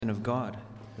of God.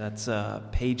 That's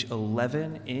page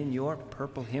 11 in your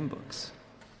purple hymn books.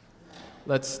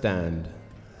 Let's stand.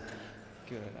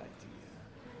 Good idea.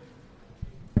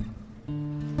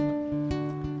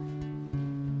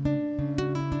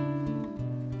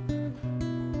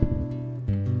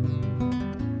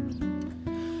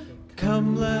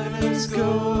 Come, let us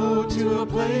go to a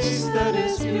place that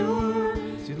is pure,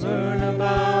 to learn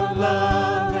about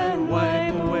love and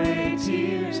wipe away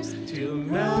tears, to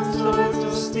melt swords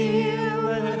of steel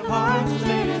and hearts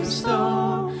made of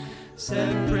stone,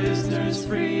 set prisoners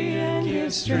free and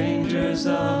give strangers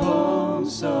a home.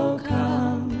 So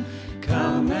come,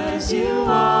 come as you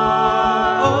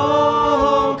are,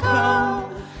 oh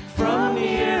come, from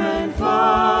near and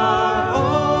far,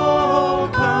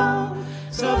 oh come,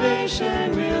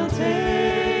 salvation we'll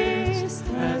taste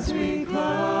as we climb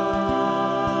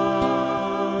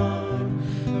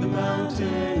the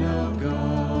mountain of God.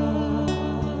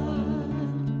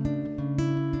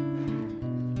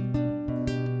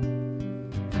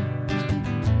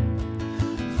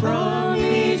 From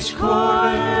each corner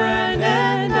and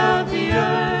end of the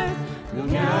earth, we'll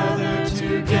gather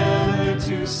together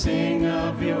to sing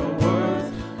of your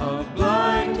worth, of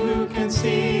blind who can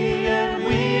see and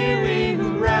weary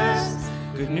who rest,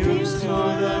 good news for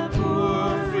the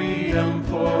poor, freedom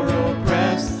for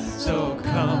oppressed. So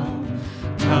come,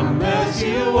 come as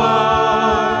you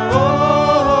are,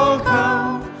 oh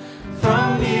come,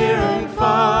 from near and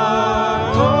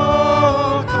far,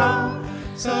 oh come,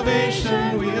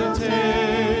 salvation we'll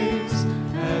taste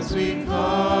as we climb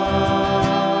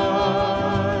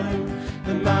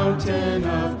the mountain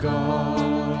of God.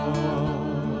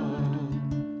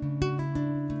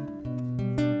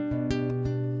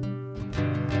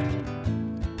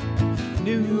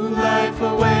 New life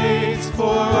awaits for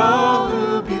all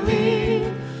who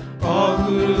believe, all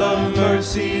who love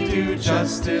mercy, do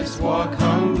justice, walk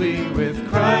humbly with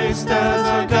Christ as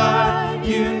our God.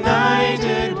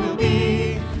 United we'll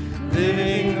be,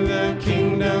 living the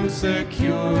kingdom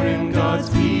secure in God's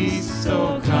peace.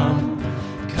 So come,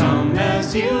 come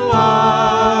as you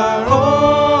are,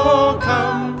 oh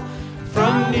come,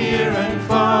 from near and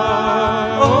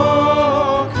far,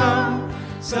 oh come,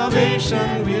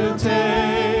 salvation we'll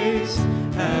taste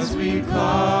as we climb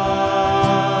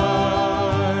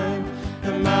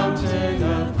the mountain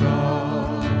of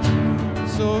God.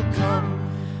 So come,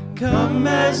 come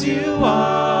as you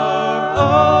are,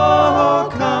 oh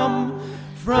come,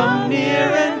 from near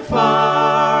and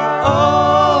far,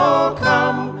 oh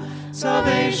come,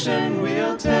 salvation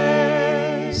we'll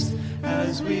taste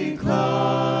as we climb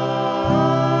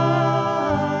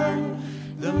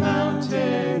the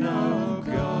mountain of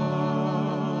God.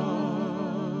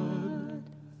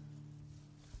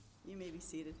 You may be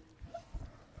seated.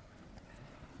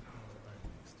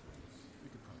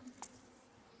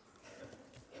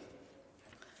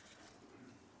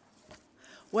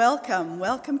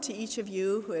 Welcome to each of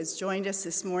you who has joined us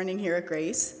this morning here at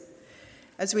Grace.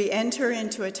 As we enter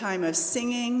into a time of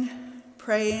singing,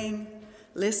 praying,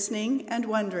 listening, and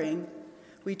wondering,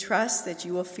 we trust that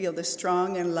you will feel the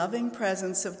strong and loving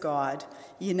presence of God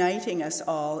uniting us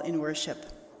all in worship.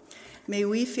 May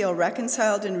we feel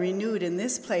reconciled and renewed in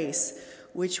this place,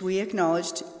 which we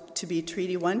acknowledge to be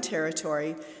Treaty 1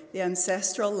 territory, the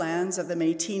ancestral lands of the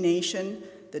Métis Nation,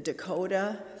 the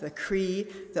Dakota, the Cree,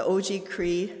 the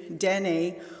Oji-Cree,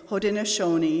 Dene,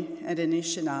 Haudenosaunee, and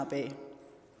Anishinaabe.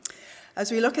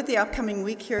 As we look at the upcoming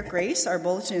week here at Grace, our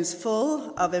bulletin is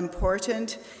full of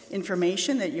important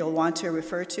information that you'll want to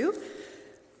refer to.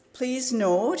 Please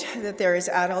note that there is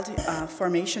adult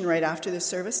formation right after the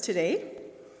service today.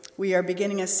 We are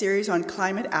beginning a series on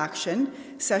climate action.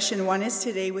 Session 1 is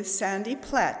today with Sandy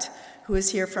Plett, who is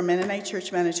here from Mennonite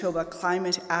Church Manitoba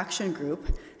Climate Action Group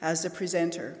as the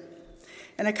presenter.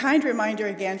 And a kind reminder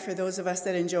again for those of us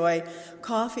that enjoy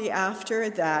coffee after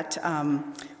that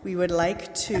we would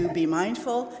like to be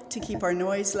mindful to keep our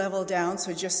noise level down,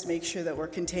 so just make sure that we're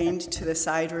contained to the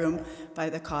side room by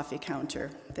the coffee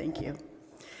counter. Thank you.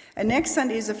 And next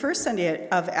Sunday is the first Sunday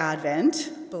of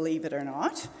Advent, believe it or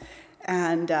not.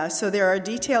 And so there are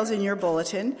details in your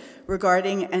bulletin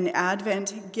regarding an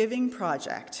Advent giving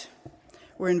project.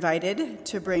 We're invited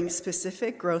to bring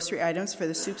specific grocery items for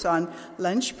the Soups on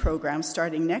Lunch program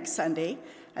starting next Sunday,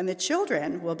 and the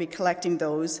children will be collecting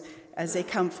those as they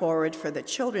come forward for the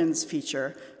children's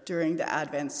feature during the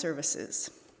Advent services.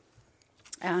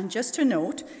 And just to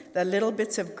note that Little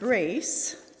Bits of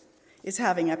Grace is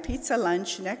having a pizza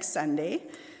lunch next Sunday.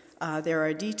 There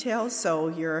are details, so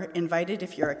you're invited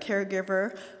if you're a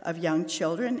caregiver of young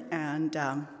children, and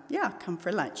come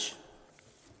for lunch.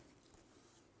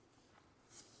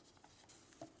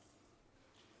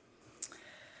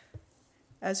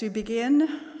 As we begin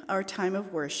our time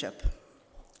of worship,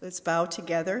 let's bow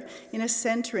together in a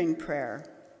centering prayer,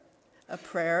 a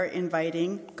prayer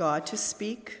inviting God to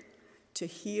speak, to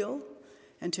heal,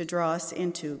 and to draw us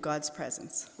into God's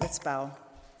presence. Let's bow.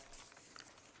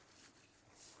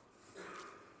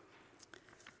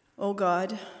 O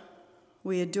God,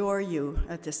 we adore you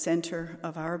at the center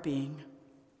of our being.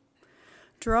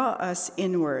 Draw us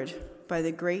inward by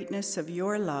the greatness of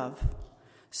your love,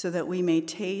 so that we may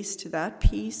taste that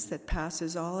peace that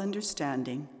passes all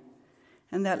understanding,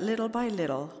 and that little by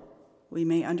little we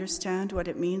may understand what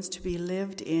it means to be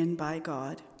lived in by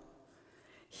God.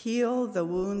 Heal the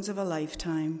wounds of a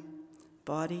lifetime,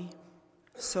 body,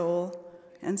 soul,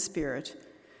 and spirit,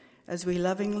 as we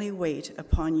lovingly wait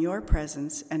upon your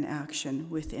presence and action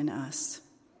within us.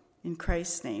 In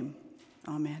Christ's name,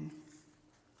 amen.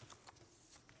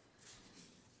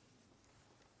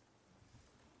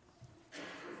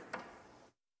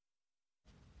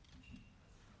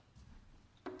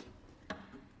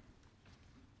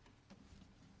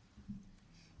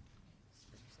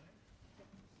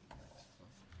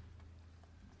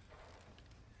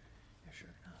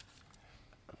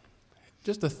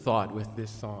 Just a thought with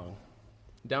this song,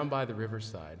 Down by the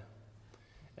Riverside,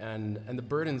 and the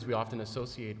burdens we often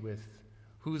associate with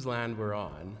whose land we're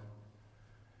on.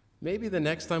 Maybe the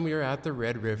next time we are at the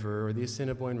Red River or the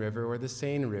Assiniboine River or the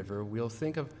Seine River, we'll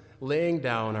think of laying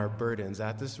down our burdens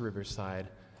at this riverside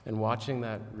and watching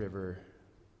that river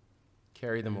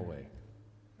carry them away.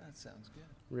 That sounds good.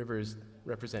 Rivers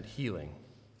represent healing.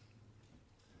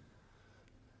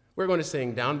 We're going to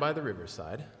sing Down by the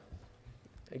Riverside.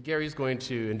 Gary's going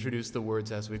to introduce the words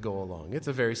as we go along. It's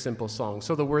a very simple song,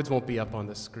 so the words won't be up on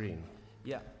the screen.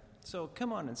 Yeah, so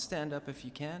come on and stand up if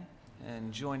you can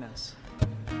and join us.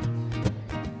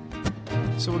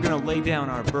 So we're going to lay down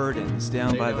our burdens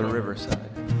down by the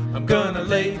riverside. I'm gonna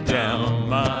lay down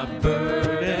my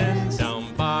burdens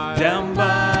down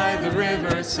by the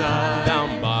riverside,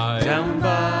 down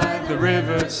by the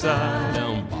riverside,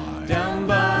 down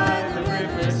by the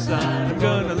riverside. I'm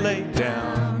gonna lay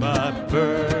down my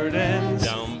burdens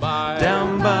down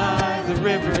by the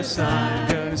riverside.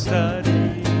 Gonna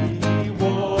study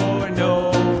war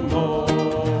no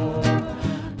more.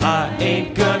 I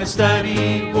ain't gonna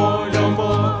study war no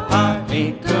more. I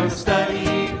ain't gonna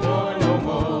study war no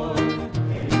more.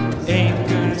 Ain't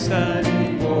gonna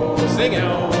study war. Sing it.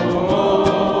 No more.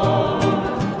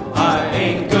 I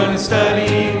ain't gonna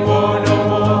study war no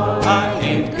more. I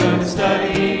ain't gonna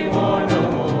study war no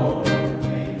more.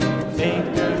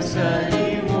 Ain't gonna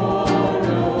study war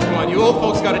no more. Come on, you old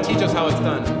folks got to teach us how it's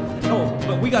done. Oh,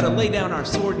 but we got to lay down our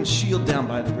sword and shield down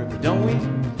by the river, don't we?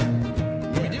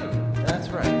 We do. That's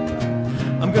right.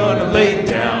 I'm gonna lay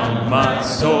down my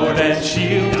sword and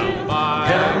shield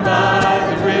down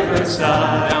by the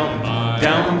riverside,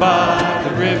 down by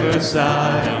the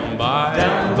riverside,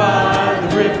 down by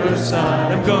the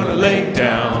riverside. I'm gonna lay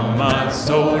down my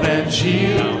sword and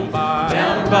shield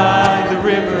down by the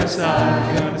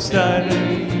riverside. Gonna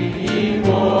study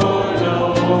war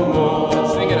no more.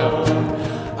 Sing it up.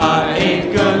 I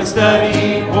ain't gonna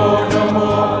study war no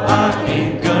more. I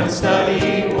ain't gonna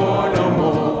study war no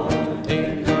more.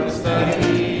 Ain't gonna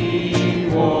study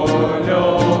war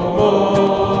no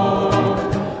more.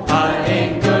 I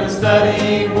ain't gonna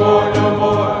study war no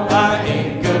more. I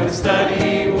ain't gonna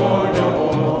study war no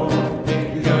more.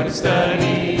 Ain't gonna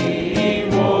study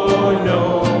war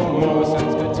no more.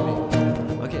 Sounds good to me.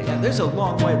 Okay, yeah, there's a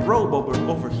long white robe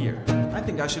over here. I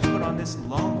think I should put on this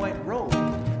long white robe.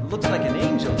 It looks like an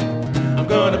angel. I'm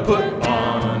gonna put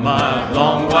on my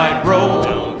long white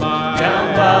robe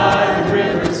down by the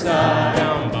riverside,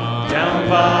 down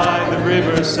by the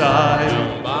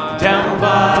riverside, down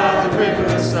by the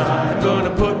riverside. I'm gonna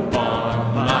put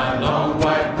on my long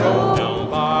white robe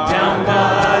down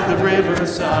by the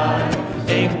riverside.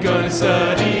 Ain't gonna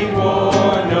study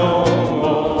war no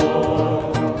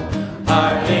more.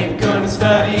 I ain't gonna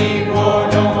study war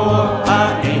no more.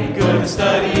 I ain't gonna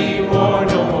study war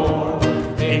no more.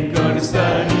 Ain't gonna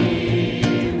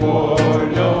study war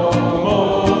no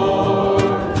more.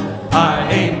 I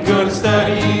ain't gonna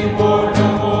study war no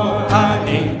more. I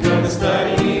ain't gonna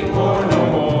study war no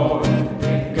more.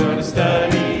 Ain't gonna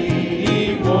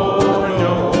study war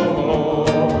no more.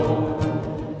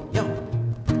 Yo,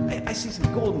 I see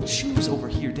some golden shoes over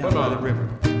here down Come by on. the river.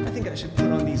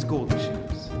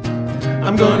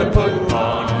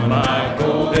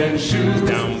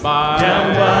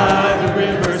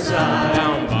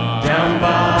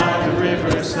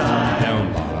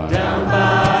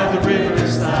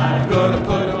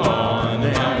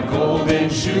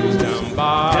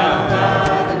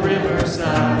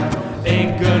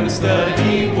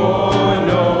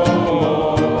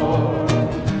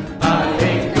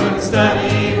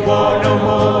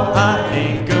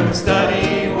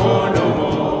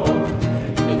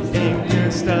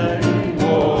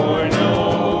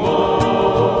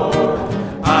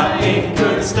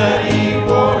 gonna study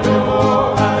war no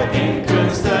more. I ain't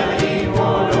gonna study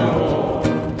war no more.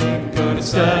 Ain't gonna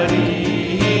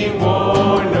study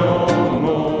war no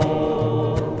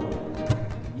more.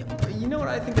 You know what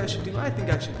I think I should do? I think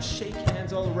I should shake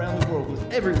hands all around the world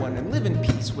with everyone and live in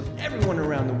peace with everyone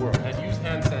around the world. And use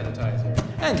hand sanitizer.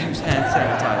 And use hand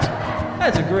sanitizer.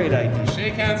 That's a great idea.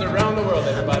 Shake hands around the world,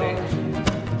 everybody.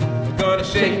 We're gonna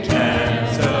shake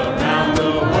hands Around the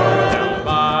world,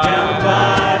 down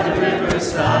by the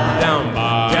riverside, down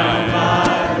by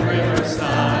the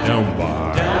riverside, down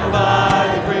by. down by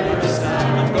the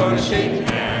riverside. I'm gonna shake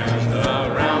hands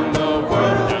around the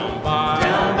world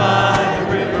down by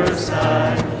The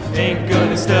riverside. Ain't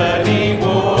gonna study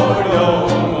war no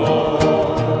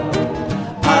more.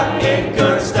 I ain't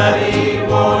gonna study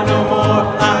war no more.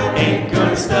 I ain't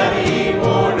gonna study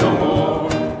war no more.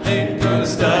 Ain't gonna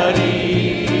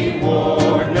study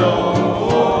war no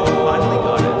more. Finally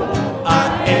got it. I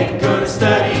ain't gonna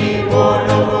study war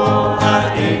no more.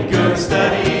 I ain't gonna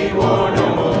study war no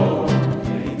more.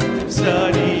 Ain't gonna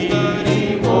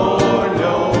study war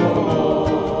no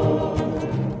more.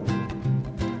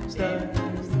 Study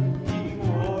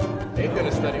war. Ain't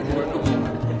gonna study war no more.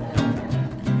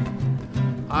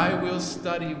 I will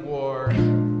study war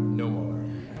no more.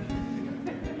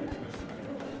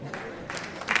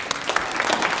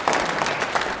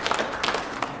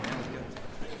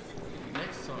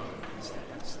 Next song.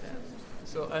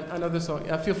 So another song.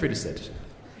 Feel free to sit.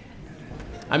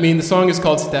 I mean, the song is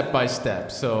called Step by Step,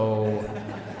 so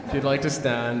if you'd like to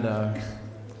stand,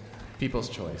 people's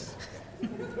choice.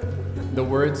 The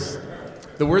words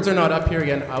are not up here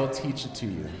again. I will teach it to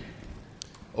you.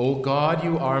 O God,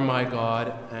 you are my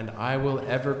God, and I will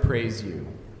ever praise you.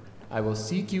 I will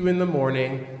seek you in the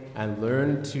morning and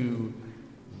learn to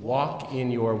walk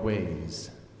in your ways.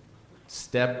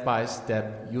 Step by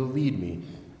step, you'll lead me,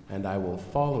 and I will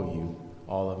follow you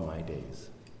all of my days.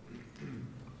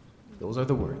 Those are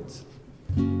the words.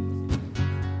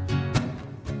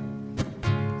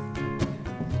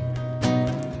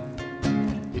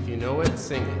 If you know it,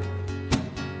 sing it.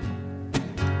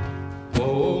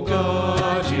 Oh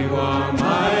God, you are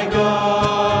my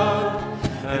God,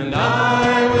 and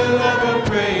I will ever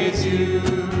praise you.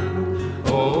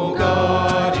 Oh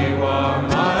God, you are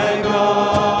my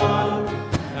God,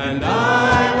 and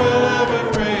I will ever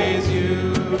praise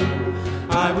you.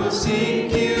 I will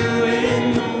seek you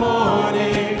in the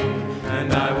morning,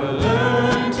 and I will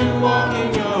learn to walk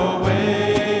in your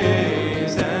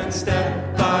ways, and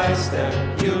step by step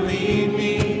you'll lead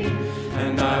me,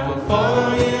 and I will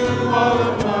follow you all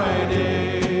of my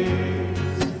days.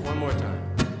 One more time.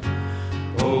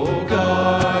 Oh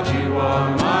God, you are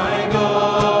my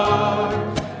God,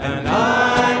 and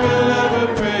I will ever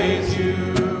praise you.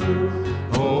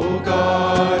 Oh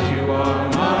God, you are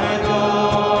my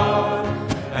God,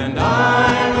 and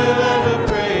I will ever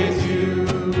praise you.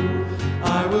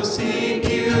 I will seek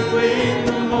you in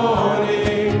the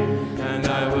morning, and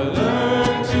I will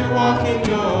learn to walk in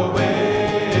your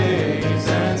ways,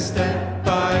 and step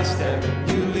by step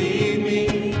you lead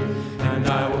me, and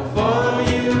I will follow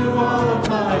you all of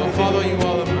my I will follow you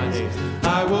all of my days.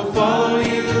 I will follow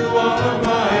you all of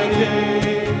my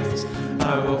days.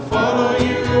 I will follow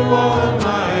you all of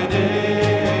my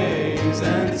days,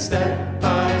 and step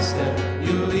by step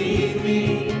you lead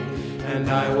me, and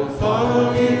I will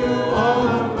follow you all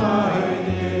of my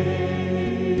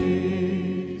days.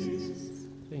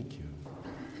 Thank you.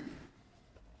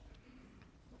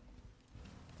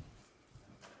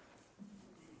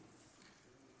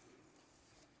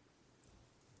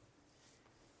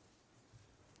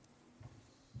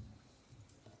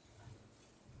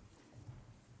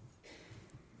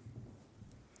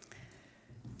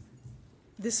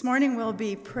 This morning we'll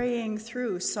be praying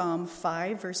through Psalm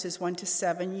 5, verses 1 to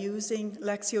 7, using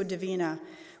Lectio Divina,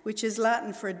 which is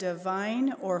Latin for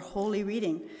divine or holy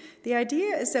reading. The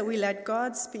idea is that we let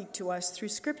God speak to us through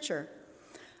Scripture.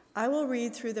 I will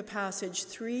read through the passage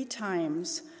 3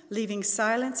 times, leaving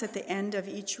silence at the end of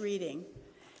each reading.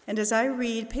 And as I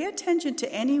read, pay attention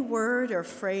to any word or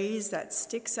phrase that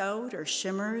sticks out or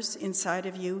shimmers inside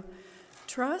of you.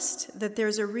 Trust that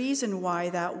there's a reason why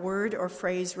that word or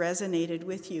phrase resonated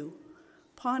with you.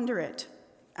 Ponder it.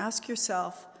 Ask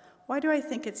yourself, why do I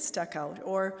think it stuck out?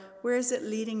 Or where is it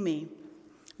leading me?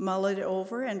 Mull it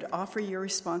over and offer your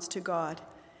response to God.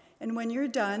 And when you're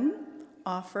done,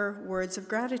 offer words of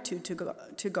gratitude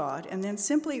to God, and then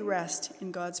simply rest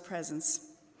in God's presence.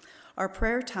 Our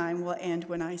prayer time will end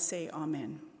when I say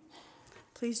Amen.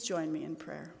 Please join me in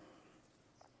prayer.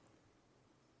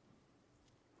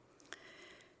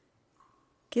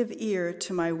 Give ear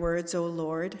to my words, O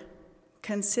Lord.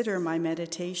 Consider my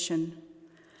meditation.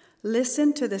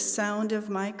 Listen to the sound of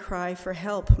my cry for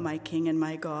help, my King and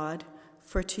my God,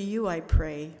 for to you I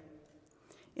pray.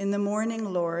 In the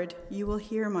morning, Lord, you will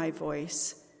hear my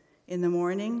voice. In the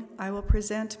morning, I will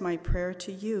present my prayer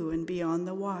to you and be on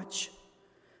the watch.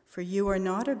 For you are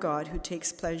not a God who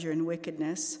takes pleasure in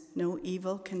wickedness. No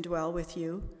evil can dwell with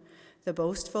you. The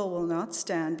boastful will not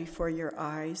stand before your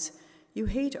eyes. You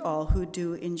hate all who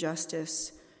do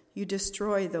injustice. You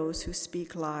destroy those who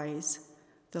speak lies.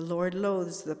 The Lord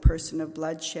loathes the person of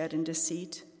bloodshed and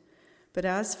deceit. But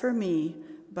as for me,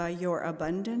 by your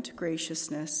abundant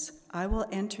graciousness, I will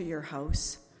enter your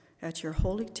house. At your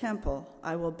holy temple,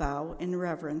 I will bow in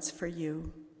reverence for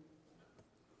you.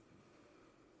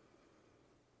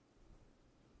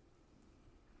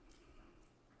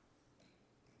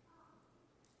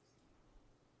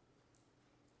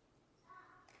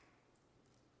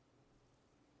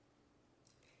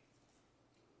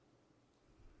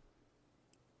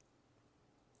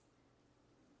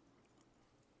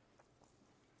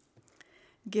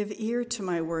 Give ear to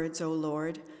my words, O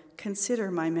Lord.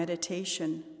 Consider my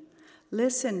meditation.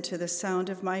 Listen to the sound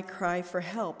of my cry for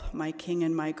help, my King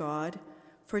and my God,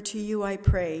 for to you I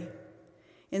pray.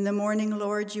 In the morning,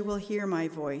 Lord, you will hear my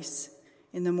voice.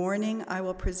 In the morning, I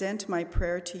will present my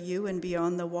prayer to you and be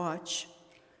on the watch.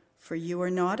 For you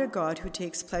are not a God who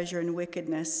takes pleasure in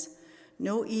wickedness.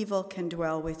 No evil can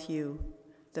dwell with you.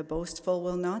 The boastful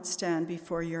will not stand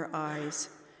before your eyes.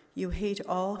 You hate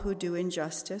all who do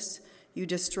injustice. You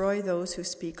destroy those who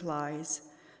speak lies.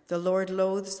 The Lord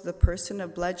loathes the person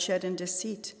of bloodshed and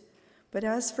deceit. But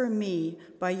as for me,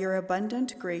 by your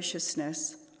abundant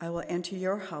graciousness, I will enter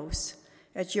your house.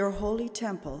 At your holy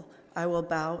temple, I will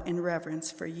bow in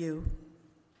reverence for you.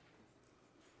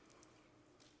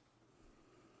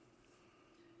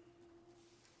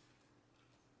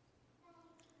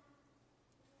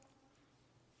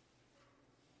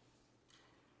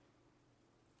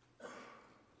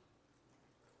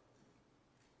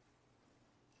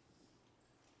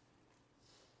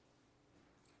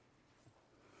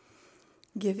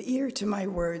 Give ear to my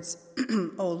words,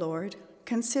 O Lord.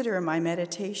 Consider my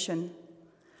meditation.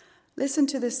 Listen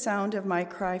to the sound of my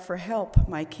cry for help,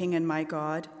 my King and my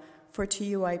God, for to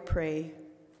you I pray.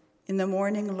 In the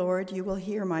morning, Lord, you will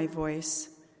hear my voice.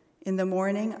 In the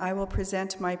morning, I will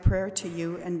present my prayer to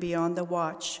you and be on the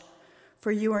watch.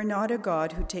 For you are not a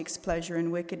God who takes pleasure in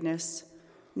wickedness.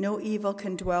 No evil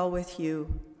can dwell with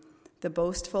you. The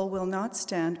boastful will not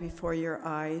stand before your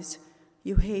eyes.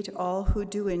 You hate all who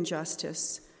do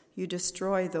injustice. You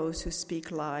destroy those who speak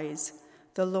lies.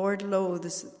 The Lord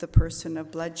loathes the person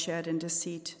of bloodshed and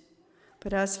deceit.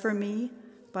 But as for me,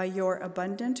 by your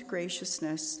abundant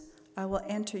graciousness, I will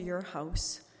enter your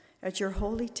house. At your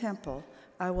holy temple,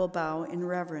 I will bow in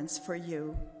reverence for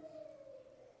you.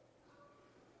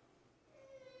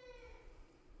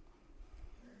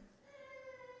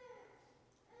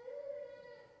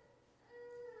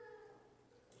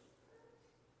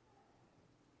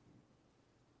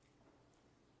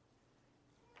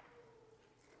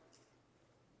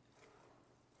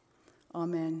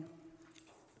 Amen.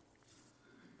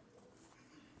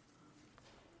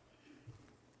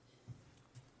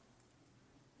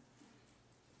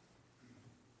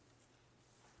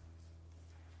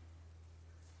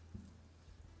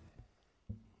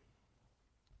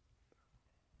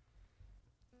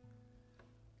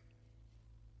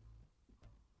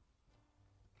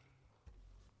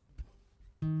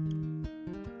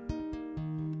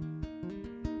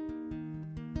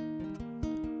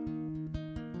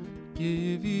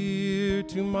 Give ear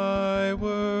to my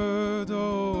word,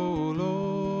 O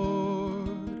Lord.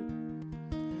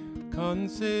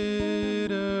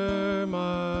 Consider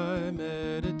my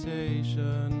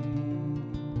meditation.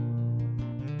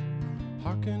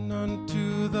 Hearken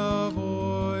unto the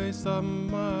voice of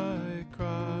my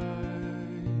cry,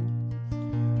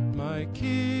 my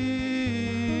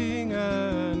King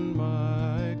and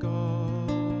my God.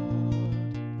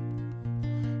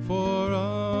 For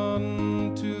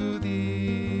unto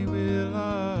thee will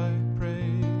I pray,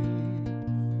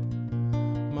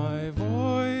 my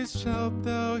voice shalt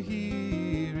thou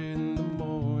hear in the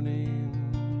morning.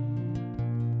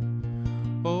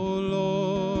 O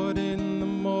Lord, in the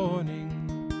morning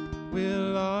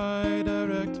will I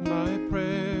direct my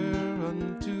prayer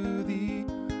unto thee,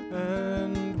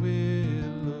 and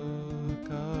will look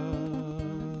up.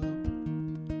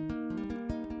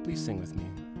 Please sing with me.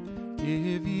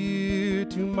 Give ear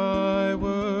to my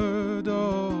word,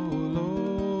 O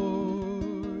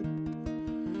Lord.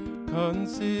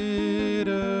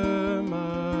 Consider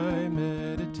my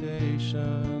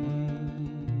meditation.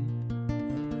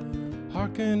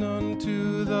 Hearken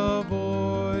unto the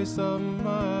voice of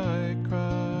my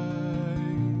cry,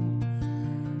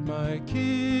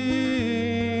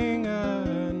 King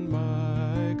and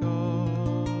my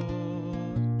God.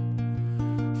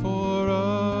 For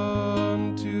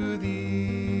unto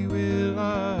thee will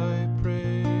I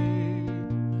pray.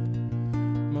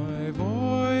 My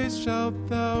voice shalt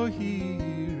thou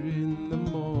hear in the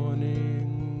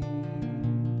morning.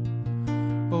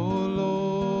 O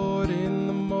Lord, in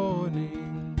the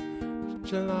morning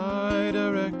shall I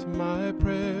direct my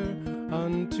prayer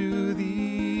unto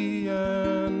thee,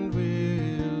 and will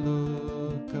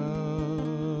look up.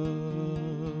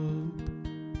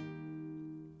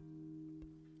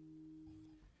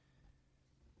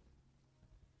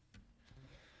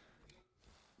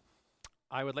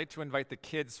 I would like to invite the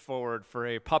kids forward for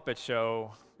a puppet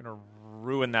show. I'm going to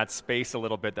ruin that space a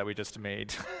little bit that we just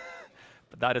made,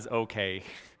 but that is okay.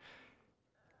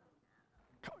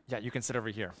 Yeah, you can sit over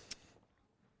here.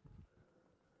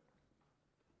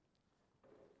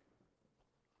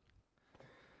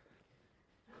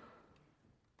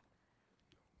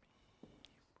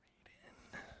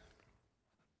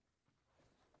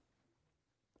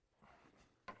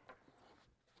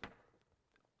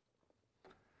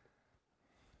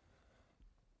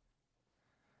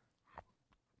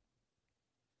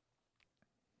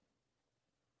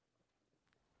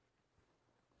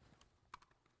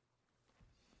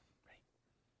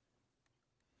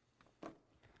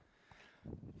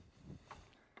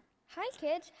 Hi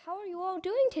kids, how are you all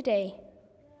doing today?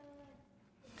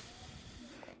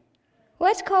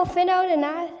 Let's call Finn out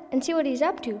and see what he's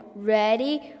up to.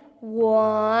 Ready?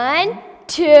 1,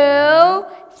 2,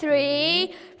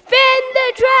 3. Finn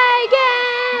the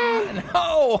Dragon!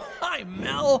 Oh, hi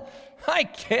Mel. Hi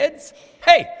kids.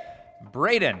 Hey,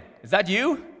 Brayden, is that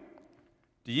you?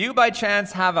 Do you by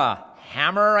chance have a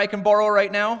hammer I can borrow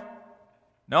right now?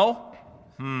 No?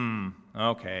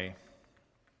 Okay.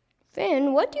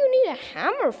 Finn, what do you need a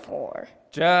hammer for?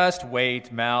 Just wait,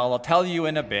 Mel. I'll tell you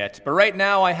in a bit. But right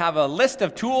now I have a list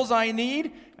of tools I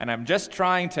need, and I'm just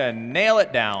trying to nail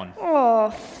it down. Oh,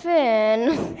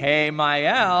 Finn. Hey,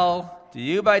 Mael, do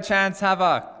you by chance have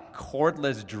a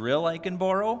cordless drill I can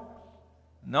borrow?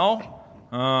 No?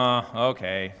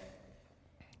 Okay.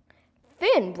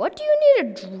 Finn, what do you need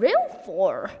a drill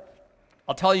for?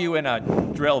 I'll tell you in a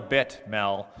drill bit,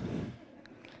 Mel.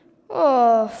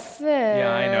 Oh, Finn.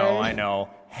 Yeah, I know.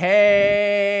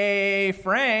 Hey,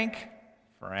 Frank,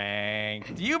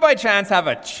 do you by chance have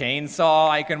a chainsaw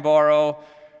I can borrow?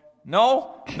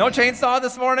 No? No chainsaw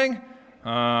this morning?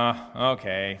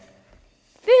 Okay.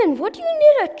 Finn, what do you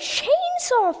need a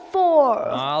chainsaw for?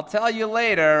 I'll tell you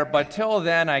later, but till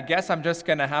then, I guess I'm just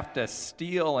gonna have to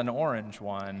steal an orange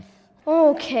one.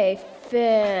 Okay,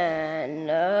 Finn.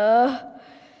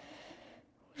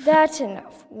 That's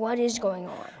enough. What is going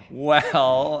on?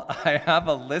 Well, I have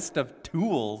a list of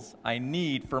tools I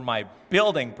need for my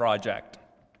building project.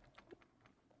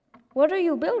 What are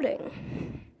you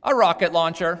building? A rocket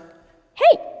launcher.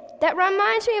 Hey, that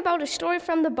reminds me about a story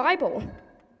from the Bible.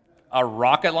 A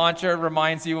rocket launcher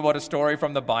reminds you about a story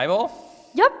from the Bible?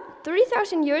 Yup.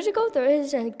 3,000 years ago, there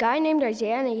is a guy named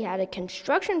Isaiah, and he had a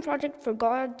construction project for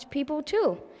God's people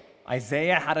too.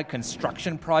 Isaiah had a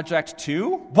construction project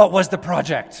too? What was the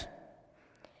project?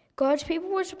 God's people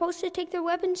were supposed to take their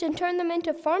weapons and turn them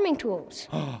into farming tools.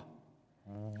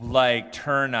 Like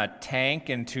turn a tank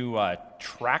into a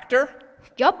tractor?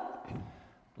 Yup.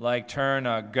 Like turn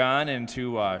a gun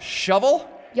into a shovel?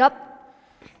 Yup.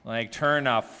 Like turn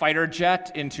a fighter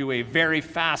jet into a very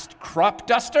fast crop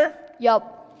duster?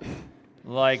 Yup.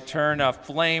 Like turn a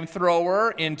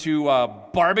flamethrower into a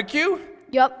barbecue?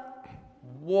 Yup.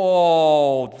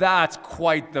 Whoa, that's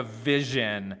quite the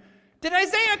vision. Did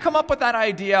Isaiah come up with that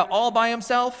idea all by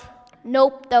himself?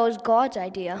 Nope, that was God's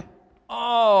idea.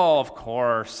 Oh, of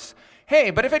course. Hey,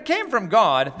 but if it came from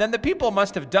God, then the people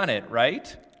must have done it,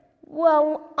 right?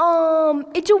 Well,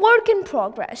 it's a work in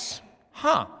progress.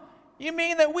 Huh. You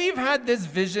mean that we've had this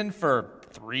vision for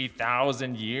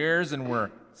 3,000 years and we're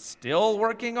still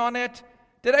working on it?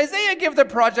 Did Isaiah give the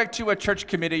project to a church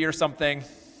committee or something?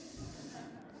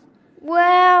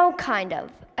 Well, kind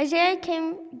of. Isaiah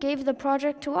gave the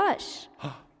project to us.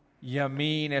 You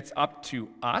mean it's up to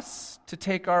us to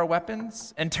take our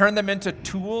weapons and turn them into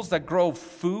tools that grow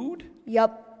food?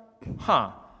 Yup.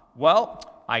 Huh.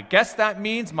 Well, I guess that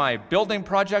means my building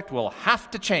project will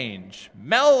have to change.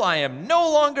 Mel, I am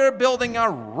no longer building a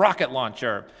rocket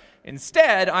launcher.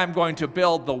 Instead, I'm going to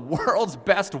build the world's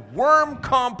best worm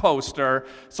composter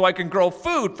so I can grow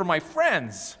food for my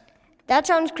friends. That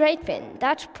sounds great, Finn.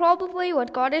 That's probably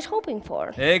what God is hoping for.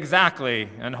 Exactly,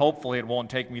 and hopefully it won't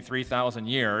take me 3,000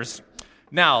 years.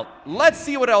 Now, let's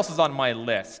see what else is on my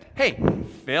list. Hey,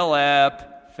 Philip,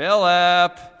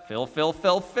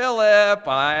 Philip.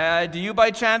 Do you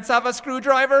by chance have a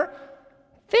screwdriver?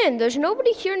 Finn, there's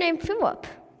nobody here named Philip.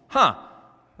 Huh.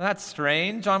 That's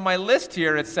strange. On my list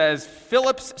here it says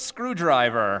Philip's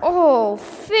screwdriver. Oh,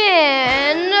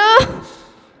 Finn!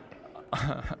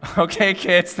 Okay,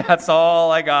 kids, that's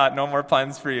all I got. No more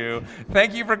puns for you.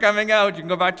 Thank you for coming out. You can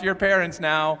go back to your parents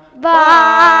now.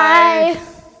 Bye.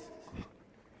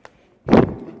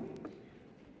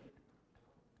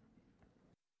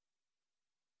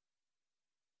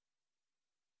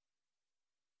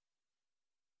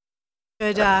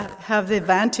 Could have the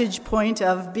vantage point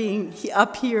of being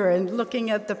up here and looking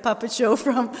at the puppet show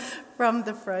from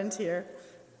the front here.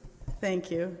 Thank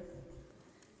you.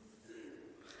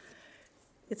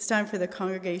 It's time for the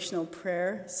congregational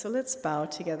prayer, so let's bow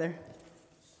together.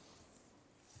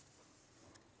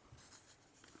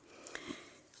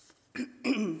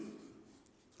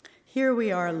 Here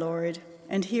we are, Lord,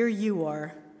 and here you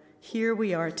are. Here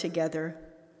we are together.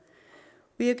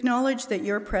 We acknowledge that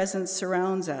your presence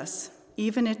surrounds us,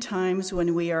 even at times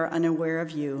when we are unaware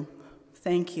of you.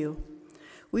 Thank you.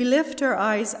 We lift our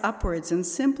eyes upwards and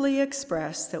simply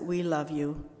express that we love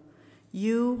you.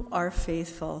 You are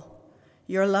faithful.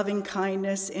 Your loving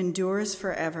kindness endures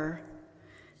forever.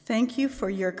 Thank you for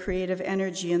your creative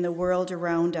energy in the world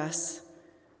around us.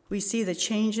 We see the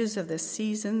changes of the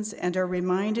seasons and are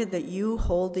reminded that you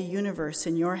hold the universe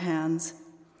in your hands.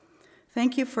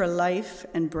 Thank you for life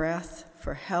and breath,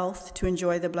 for health, to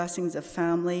enjoy the blessings of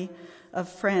family, of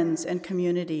friends and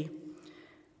community.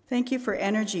 Thank you for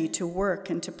energy to work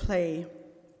and to play.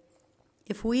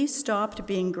 If we stopped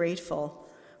being grateful,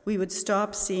 we would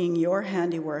stop seeing your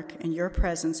handiwork and your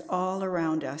presence all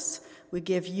around us. We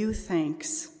give you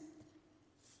thanks.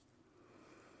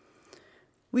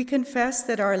 We confess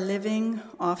that our living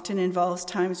often involves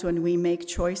times when we make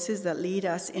choices that lead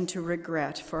us into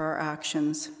regret for our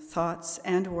actions, thoughts,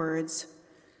 and words.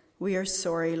 We are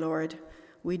sorry, Lord.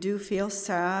 We do feel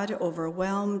sad,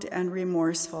 overwhelmed, and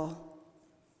remorseful.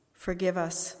 Forgive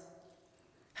us.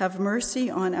 Have mercy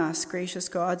on us, gracious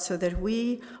God, so that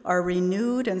we are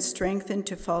renewed and strengthened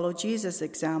to follow Jesus'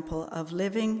 example of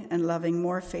living and loving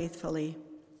more faithfully.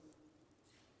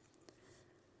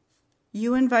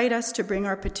 You invite us to bring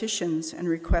our petitions and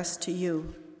requests to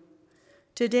you.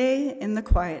 Today, in the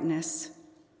quietness,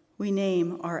 we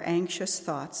name our anxious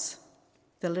thoughts,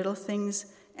 the little things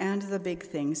and the big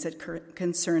things that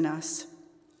concern us.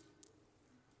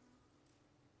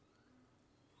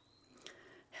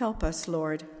 Help us,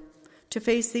 Lord. To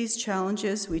face these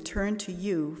challenges, we turn to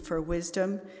you for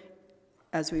wisdom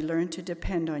as we learn to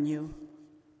depend on you.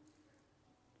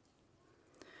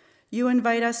 You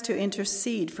invite us to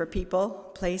intercede for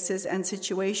people, places, and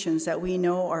situations that we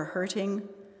know are hurting,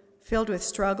 filled with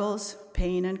struggles,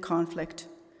 pain, and conflict.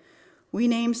 We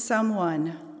name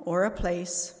someone or a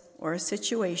place or a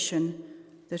situation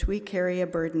that we carry a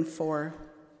burden for.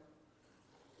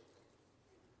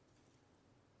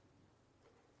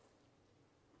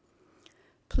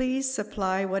 Please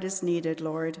supply what is needed,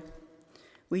 Lord.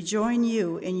 We join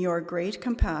you in your great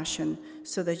compassion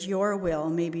so that your will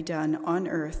may be done on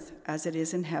earth as it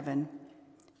is in heaven.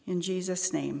 In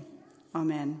Jesus' name,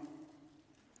 amen.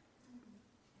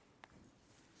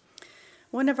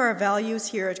 One of our values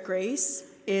here at Grace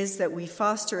is that we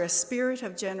foster a spirit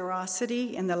of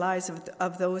generosity in the lives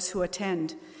of those who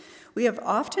attend. We have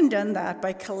often done that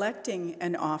by collecting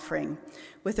an offering,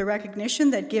 with the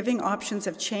recognition that giving options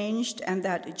have changed and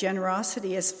that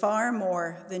generosity is far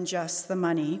more than just the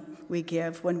money we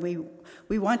give when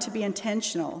we want to be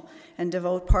intentional and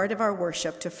devote part of our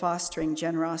worship to fostering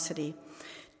generosity.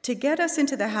 To get us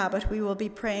into the habit, we will be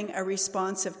praying a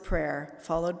responsive prayer,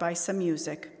 followed by some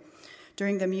music.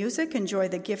 During the music, enjoy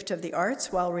the gift of the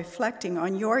arts while reflecting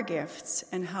on your gifts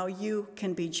and how you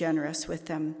can be generous with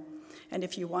them. And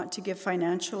if you want to give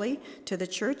financially to the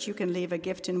church, you can leave a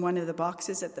gift in one of the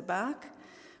boxes at the back,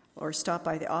 or stop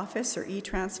by the office, or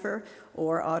e-transfer,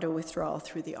 or auto withdrawal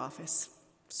through the office.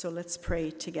 So let's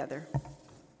pray together.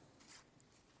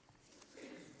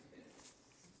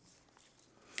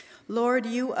 Lord,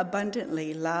 you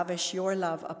abundantly lavish your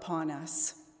love upon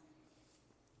us.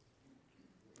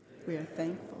 We are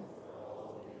thankful.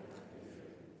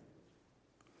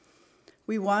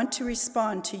 We want to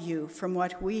respond to you from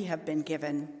what we have been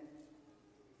given.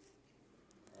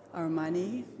 Our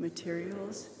money,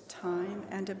 materials, time,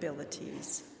 and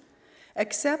abilities.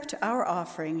 Accept our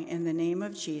offering in the name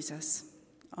of Jesus.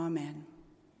 Amen.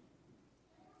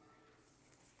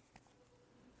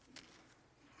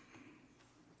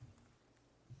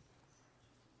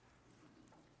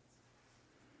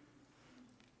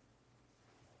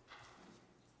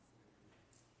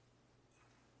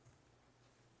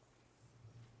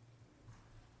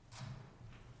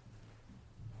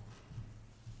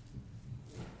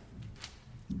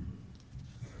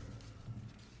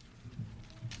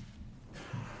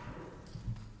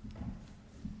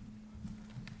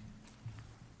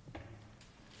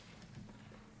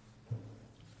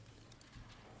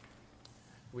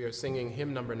 we are singing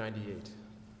hymn number 98,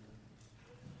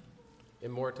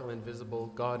 Immortal,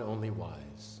 Invisible, God Only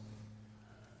Wise.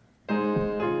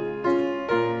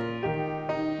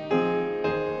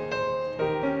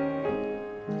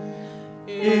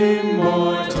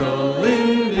 Immortal,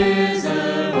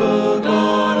 invisible,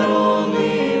 God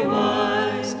only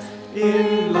wise,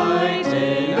 in light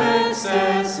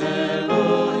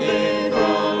inaccessible, hid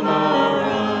from our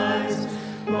eyes.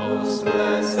 Most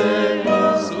blessed,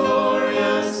 most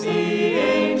glorious, the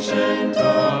Ancient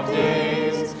of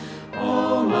Days,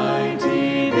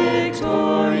 Almighty,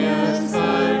 victorious,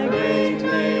 thy great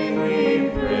name we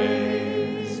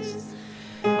praise.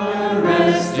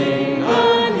 Unresting,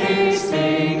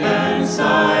 unhasting, and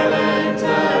silent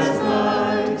as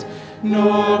light,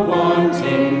 nor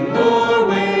wanting, nor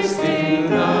wasting,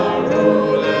 thou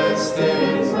rulest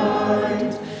in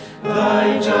might.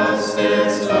 Thy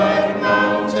justice like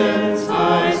mountains,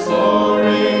 high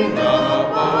soaring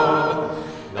above,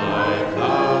 thy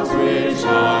clouds which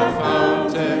are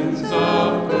fountains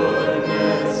of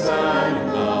goodness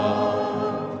and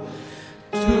love.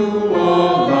 To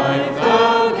all life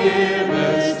thou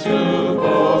givest, to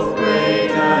both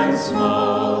great and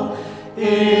small.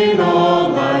 In all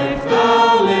life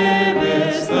thou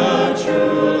livest, the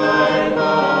true life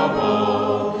of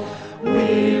all.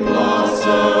 We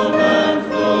blossom and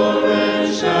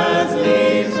flourish as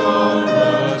leaves on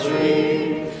the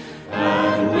tree,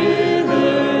 and wither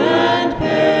and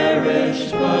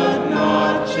perish, but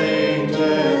not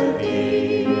changeth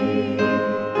thee.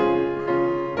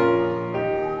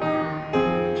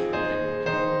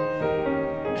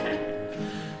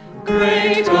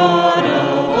 Great God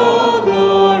of all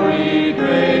glory,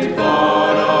 great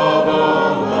God of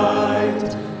all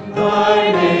light,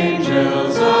 thine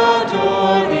angels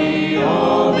adore thee,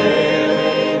 all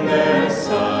veiling their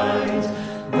sight.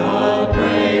 The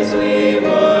praise we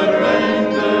would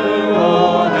render,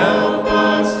 oh, help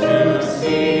us to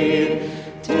see,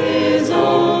 'tis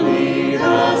only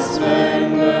the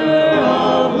splendor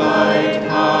of light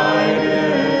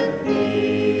hideth thee.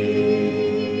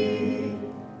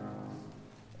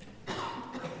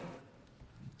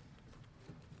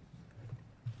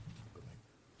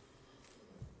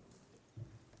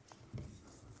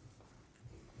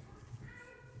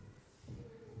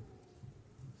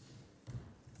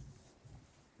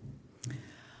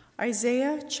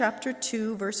 Isaiah chapter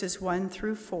 2, verses 1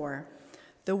 through 4.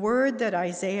 The word that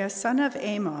Isaiah, son of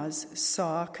Amoz,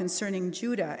 saw concerning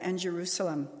Judah and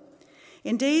Jerusalem.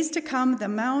 In days to come, the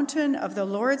mountain of the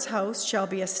Lord's house shall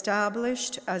be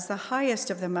established as the highest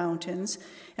of the mountains,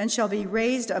 and shall be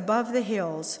raised above the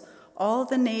hills. All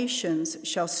the nations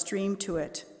shall stream to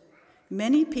it.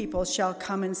 Many people shall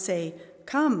come and say,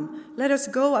 Come, let us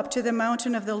go up to the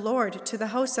mountain of the Lord, to the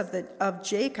house of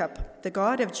Jacob, the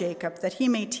God of Jacob, that he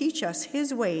may teach us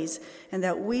his ways, and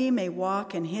that we may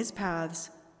walk in his paths.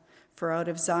 For out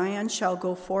of Zion shall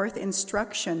go forth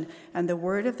instruction, and the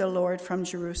word of the Lord from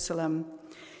Jerusalem.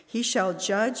 He shall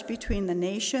judge between the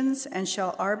nations, and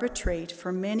shall arbitrate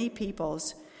for many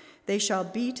peoples. They shall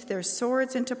beat their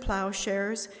swords into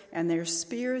plowshares, and their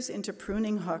spears into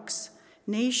pruning hooks.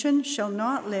 Nation shall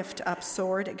not lift up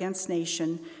sword against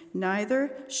nation,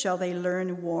 neither shall they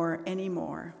learn war any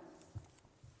more.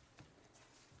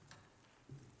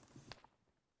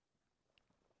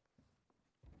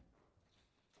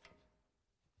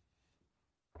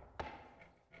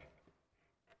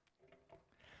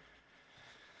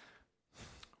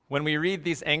 When we read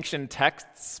these ancient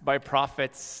texts by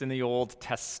prophets in the Old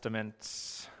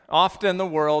Testament, often the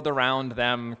world around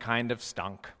them kind of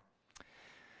stunk.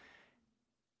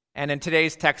 And in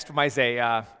today's text from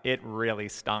Isaiah, it really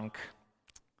stunk.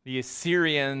 The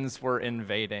Assyrians were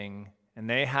invading, and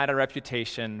they had a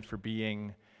reputation for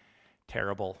being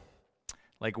terrible,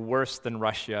 like worse than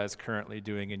Russia is currently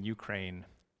doing in Ukraine.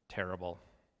 Terrible.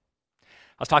 I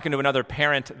was talking to another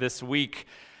parent this week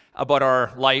about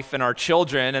our life and our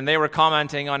children, and they were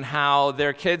commenting on how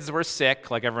their kids were sick,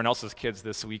 like everyone else's kids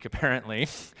this week apparently,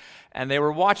 and they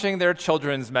were watching their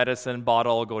children's medicine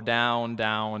bottle go down,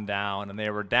 down, down, and they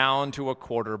were down to a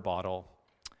quarter bottle.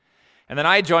 And then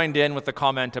I joined in with the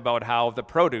comment about how the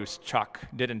produce truck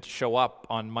didn't show up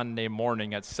on Monday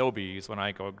morning at Sobeys when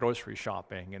I go grocery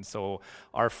shopping, and so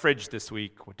our fridge this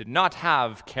week did not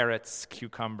have carrots,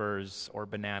 cucumbers, or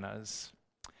bananas.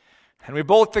 And we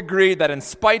both agreed that in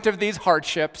spite of these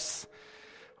hardships,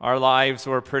 our lives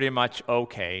were pretty much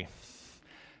okay,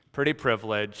 pretty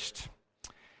privileged.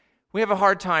 We have a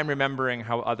hard time remembering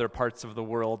how other parts of the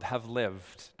world have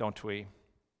lived, don't we?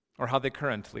 Or how they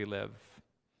currently live.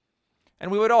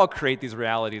 And we would all create these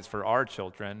realities for our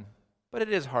children, but it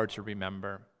is hard to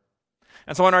remember.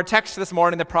 And so in our text this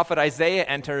morning, the prophet Isaiah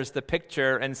enters the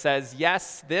picture and says,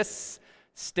 yes, this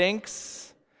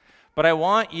stinks, but I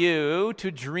want you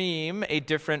to dream a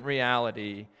different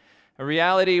reality. A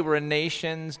reality where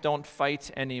nations don't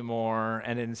fight anymore,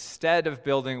 and instead of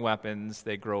building weapons,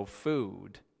 they grow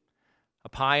food. A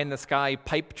pie-in-the-sky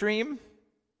pipe dream?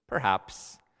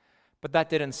 Perhaps. But that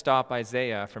didn't stop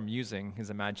Isaiah from using his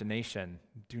imagination.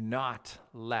 Do not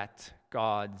let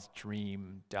God's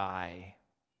dream die.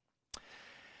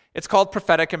 It's called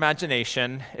prophetic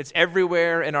imagination. It's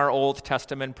everywhere in our Old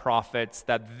Testament prophets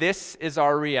that this is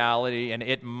our reality, and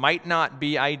it might not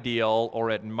be ideal or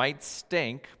it might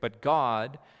stink, but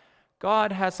God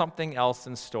has something else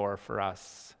in store for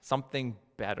us, something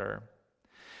better.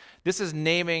 This is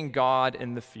naming God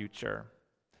in the future.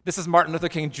 This is Martin Luther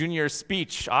King Jr.'s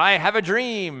speech, I have a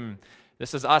dream.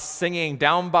 This is us singing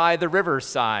down by the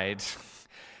riverside.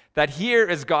 That here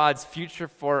is God's future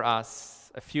for us.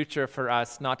 A future for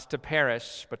us not to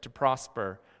perish, but to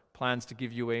prosper, plans to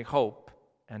give you a hope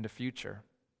and a future.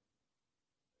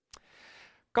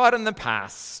 God in the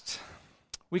past.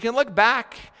 We can look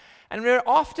back, and we're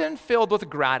often filled with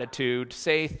gratitude,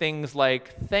 say things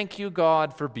like, thank you,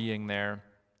 God, for being there.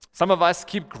 Some of us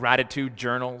keep gratitude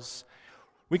journals.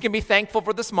 We can be thankful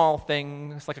for the small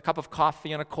things, like a cup of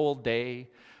coffee on a cold day,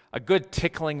 a good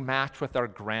tickling match with our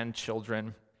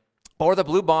grandchildren, or the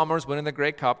Blue Bombers winning the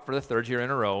Grey Cup for the third year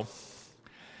in a row.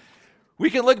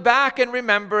 We can look back and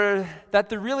remember that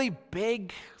the really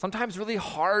big, sometimes really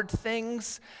hard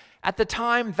things, at the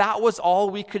time, that was all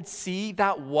we could see.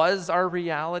 That was our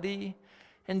reality.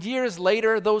 And years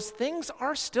later, those things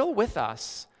are still with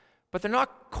us, but they're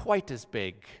not quite as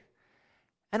big.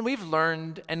 And we've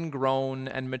learned and grown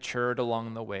and matured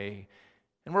along the way.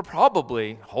 And we're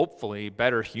probably, hopefully,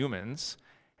 better humans.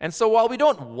 And so while we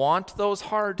don't want those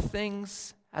hard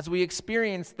things, as we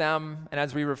experience them and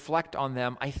as we reflect on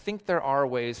them, I think there are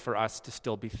ways for us to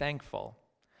still be thankful.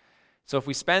 So if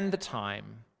we spend the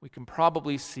time, we can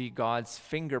probably see God's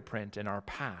fingerprint in our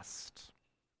past.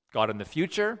 God in the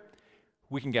future,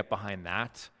 we can get behind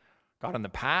that. God in the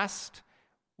past,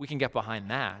 we can get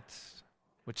behind that,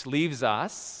 which leaves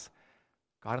us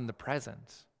God in the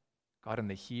present, God in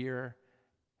the here,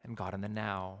 and God in the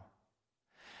now.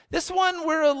 This one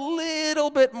we're a little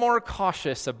bit more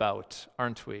cautious about,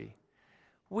 aren't we?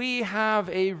 We have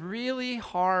a really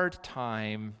hard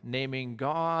time naming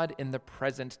God in the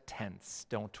present tense,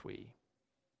 don't we?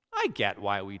 I get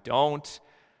why we don't.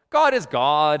 God is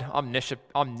God,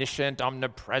 omniscient,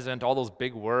 omnipresent, all those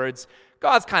big words.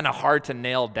 God's kind of hard to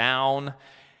nail down.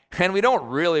 And we don't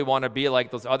really want to be like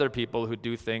those other people who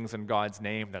do things in God's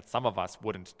name that some of us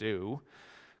wouldn't do.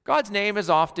 God's name is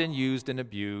often used and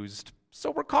abused. So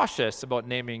we're cautious about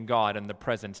naming God in the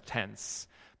present tense.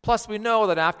 Plus, we know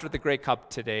that after the Grey Cup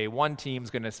today, one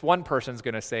person's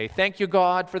going to say, thank you,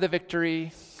 God, for the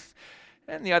victory.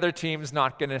 And the other team's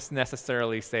not going to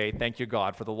necessarily say, thank you,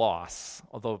 God, for the loss.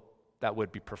 Although that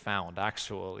would be profound,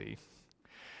 actually.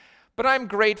 But I'm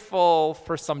grateful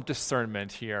for some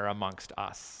discernment here amongst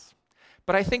us.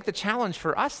 But I think the challenge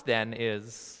for us then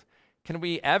is, can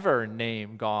we ever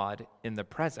name God in the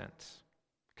present?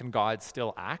 Can God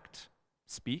still act?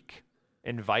 Speak,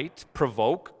 invite,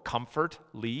 provoke, comfort,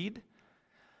 lead?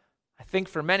 I think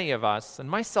for many of us, and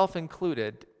myself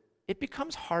included, it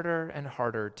becomes harder and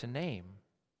harder to name.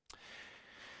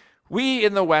 We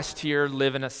in the West here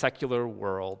live in a secular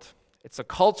world. It's a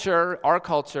culture, our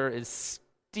culture is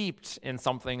steeped in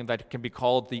something that can be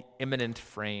called the immanent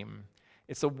frame.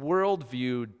 It's a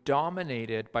worldview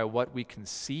dominated by what we can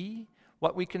see,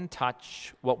 what we can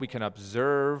touch, what we can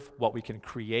observe, what we can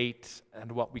create,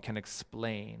 and what we can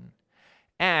explain.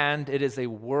 And it is a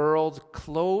world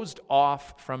closed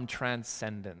off from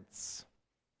transcendence,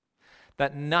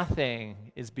 that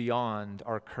nothing is beyond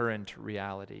our current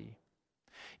reality.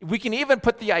 We can even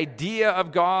put the idea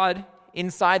of God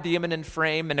inside the immanent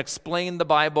frame and explain the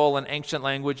Bible in ancient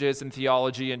languages and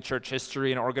theology and church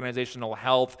history and organizational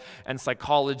health and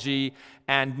psychology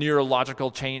and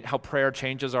neurological change, how prayer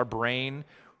changes our brain.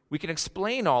 We can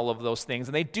explain all of those things,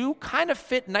 and they do kind of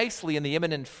fit nicely in the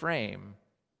immanent frame,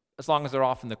 as long as they're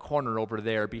off in the corner over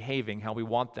there behaving how we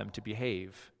want them to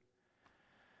behave.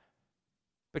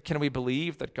 But can we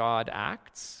believe that God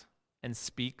acts and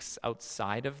speaks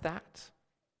outside of that?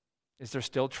 Is there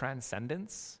still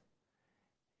transcendence?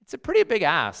 It's a pretty big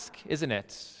ask, isn't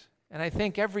it? And I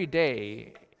think every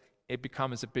day it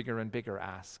becomes a bigger and bigger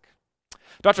ask.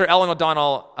 Dr. Ellen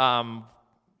O'Donnell,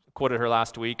 quoted her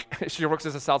last week. She works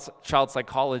as a child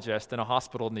psychologist in a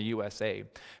hospital in the USA.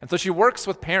 And so she works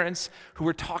with parents who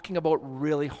are talking about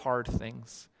really hard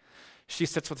things. She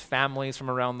sits with families from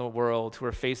around the world who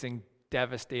are facing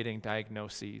devastating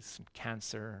diagnoses,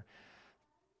 cancer,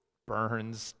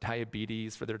 burns,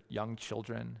 diabetes for their young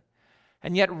children.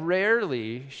 And yet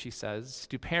rarely, she says,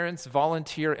 do parents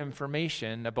volunteer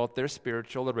information about their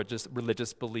spiritual or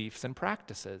religious beliefs and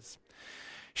practices.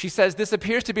 She says this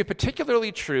appears to be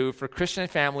particularly true for Christian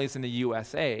families in the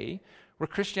USA, where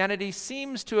Christianity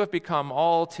seems to have become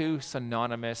all too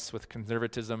synonymous with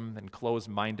conservatism and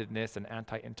closed-mindedness and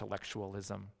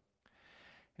anti-intellectualism.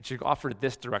 And she offered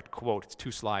this direct quote, it's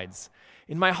 2 slides.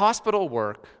 "In my hospital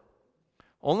work,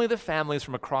 only the families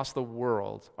from across the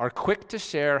world are quick to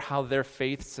share how their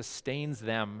faith sustains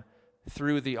them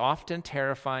through the often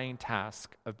terrifying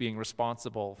task of being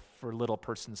responsible for a little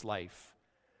person's life."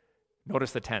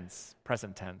 Notice the tense,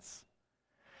 present tense.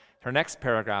 Her next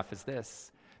paragraph is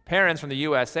this: "Parents from the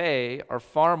USA are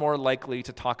far more likely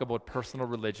to talk about personal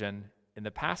religion in the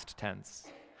past tense.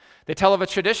 They tell of a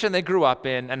tradition they grew up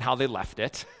in and how they left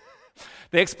it.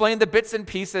 They explain the bits and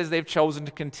pieces they've chosen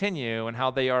to continue and how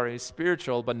they are a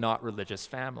spiritual but not religious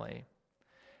family."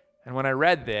 And when I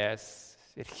read this,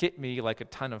 it hit me like a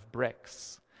ton of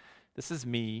bricks. This is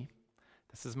me.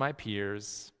 This is my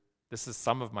peers. This is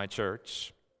some of my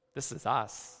church. This is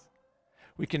us.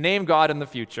 We can name God in the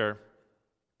future,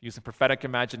 using prophetic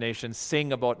imagination,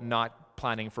 sing about not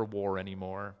planning for war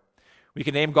anymore. We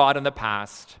can name God in the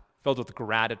past, filled with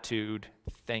gratitude,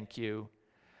 thank you.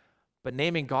 But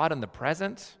naming God in the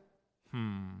present?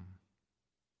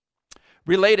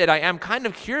 Related, I am kind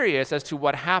of curious as to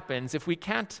what happens if we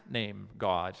can't name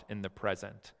God in the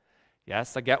present.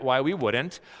 Yes, I get why we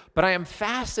wouldn't, but I am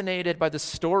fascinated by the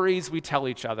stories we tell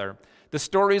each other, the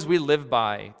stories we live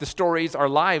by, the stories our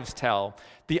lives tell,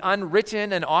 the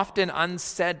unwritten and often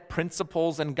unsaid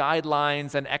principles and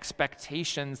guidelines and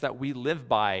expectations that we live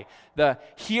by, the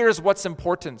here's what's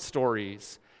important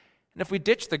stories. And if we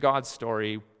ditch the God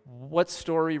story, what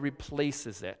story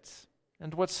replaces it?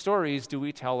 And what stories do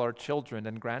we tell our children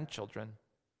and grandchildren?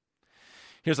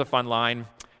 Here's a fun line.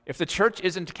 If the church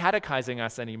isn't catechizing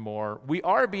us anymore, we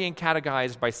are being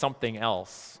catechized by something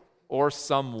else or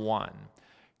someone.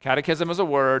 Catechism is a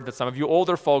word that some of you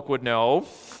older folk would know.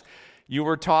 You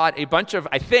were taught a bunch of,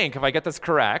 I think, if I get this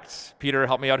correct, Peter,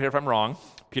 help me out here if I'm wrong.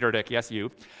 Peter Dick, yes,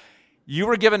 you. You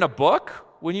were given a book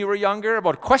when you were younger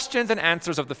about questions and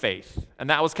answers of the faith, and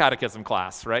that was catechism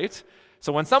class, right?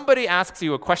 So when somebody asks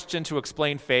you a question to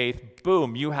explain faith,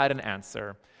 boom, you had an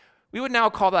answer. We would now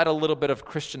call that a little bit of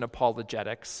Christian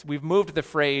apologetics. We've moved the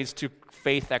phrase to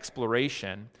faith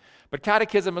exploration, but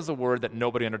catechism is a word that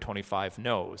nobody under 25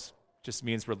 knows. It just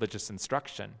means religious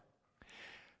instruction.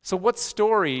 So what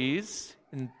stories,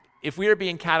 if we are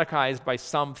being catechized by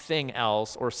something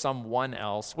else or someone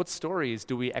else, what stories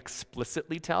do we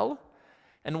explicitly tell?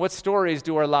 And what stories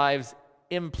do our lives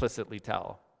implicitly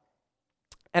tell?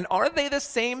 And are they the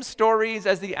same stories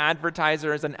as the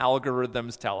advertisers and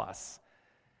algorithms tell us?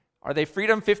 Are they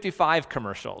Freedom 55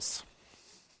 commercials?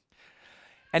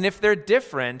 And if they're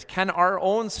different, can our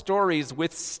own stories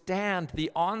withstand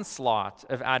the onslaught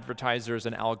of advertisers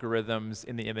and algorithms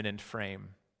in the imminent frame?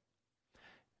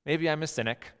 Maybe I'm a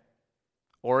cynic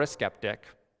or a skeptic,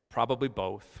 probably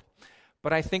both.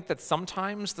 But I think that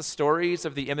sometimes the stories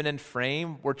of the imminent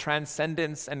frame where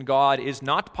transcendence and God is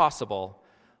not possible,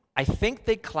 I think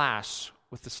they clash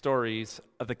with the stories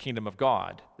of the kingdom of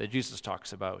God that Jesus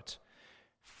talks about.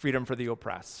 Freedom for the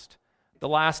oppressed. The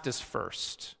last is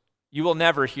first. You will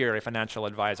never hear a financial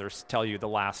advisor tell you the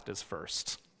last is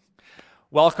first.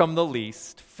 Welcome the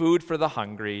least, food for the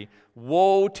hungry.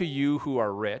 Woe to you who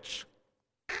are rich.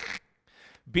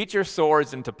 Beat your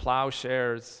swords into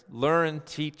plowshares. Learn,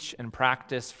 teach, and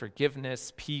practice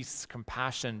forgiveness, peace,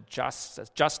 compassion,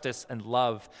 justice, and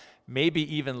love.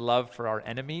 Maybe even love for our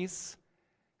enemies.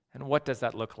 And what does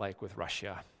that look like with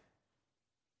Russia?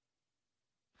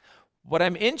 What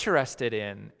I'm interested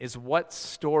in is what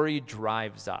story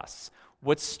drives us.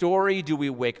 What story do we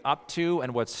wake up to,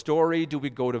 and what story do we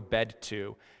go to bed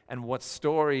to? And what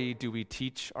story do we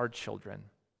teach our children?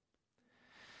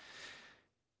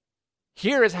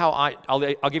 Here is how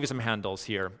I'll give you some handles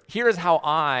here. Here is how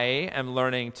I am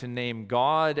learning to name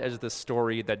God as the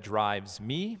story that drives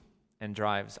me and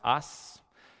drives us.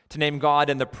 To name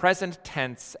God in the present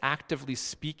tense, actively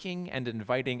speaking and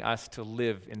inviting us to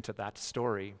live into that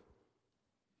story.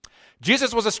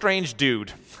 Jesus was a strange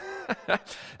dude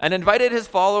and invited his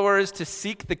followers to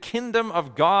seek the kingdom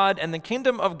of God, and the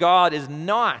kingdom of God is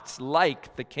not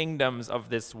like the kingdoms of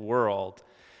this world.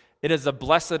 It is a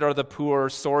blessed are the poor,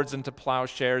 swords into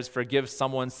plowshares, forgive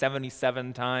someone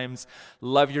 77 times,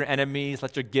 love your enemies,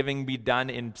 let your giving be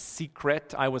done in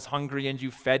secret. I was hungry and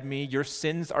you fed me. Your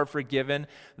sins are forgiven.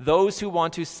 Those who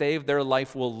want to save their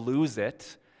life will lose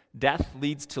it. death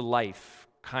leads to life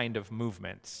kind of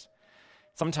movement.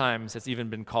 Sometimes it's even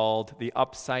been called the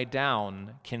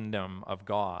upside-down kingdom of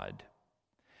God.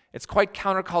 It's quite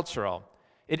countercultural.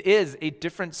 It is a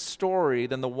different story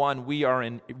than the one we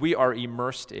are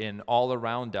immersed in all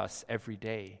around us every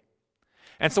day.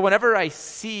 And so whenever I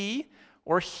see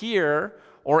or hear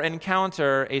or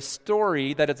encounter a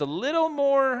story that is a little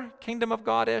more kingdom of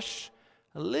God-ish,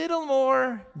 a little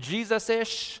more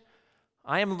Jesus-ish,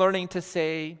 I am learning to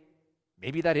say,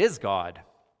 maybe that is God.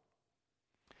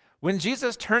 When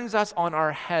Jesus turns us on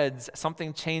our heads,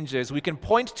 something changes. We can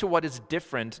point to what is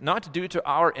different, not due to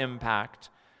our impact,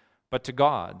 but to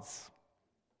God's.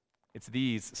 It's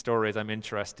these stories I'm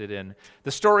interested in.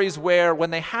 The stories where, when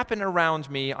they happen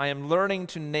around me, I am learning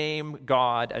to name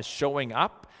God as showing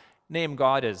up, name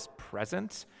God as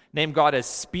present, name God as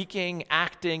speaking,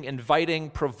 acting, inviting,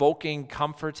 provoking,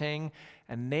 comforting,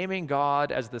 and naming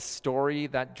God as the story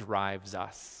that drives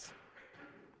us.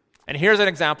 And here's an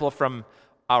example from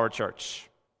our church.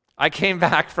 I came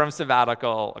back from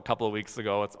sabbatical a couple of weeks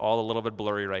ago. It's all a little bit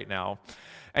blurry right now.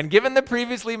 And given the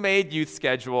previously made youth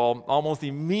schedule, almost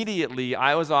immediately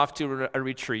I was off to a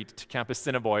retreat to Campus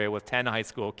Sinaboya with 10 high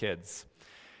school kids.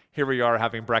 Here we are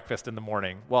having breakfast in the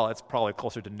morning. Well, it's probably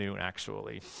closer to noon,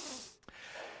 actually.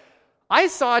 I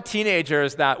saw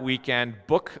teenagers that weekend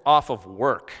book off of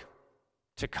work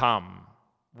to come,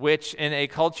 which in a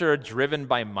culture driven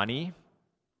by money,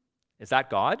 is that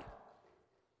God?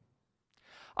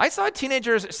 I saw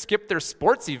teenagers skip their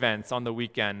sports events on the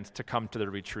weekend to come to the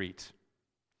retreat.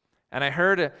 And I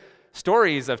heard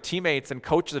stories of teammates and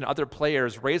coaches and other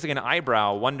players raising an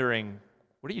eyebrow, wondering,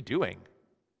 what are you doing?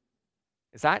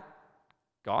 Is that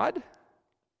God?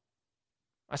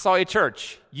 I saw a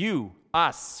church, you,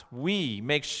 us, we,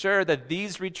 make sure that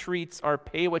these retreats are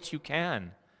pay what you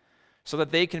can so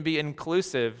that they can be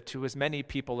inclusive to as many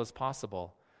people as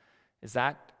possible. Is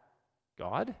that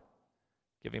God?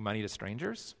 Giving money to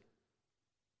strangers?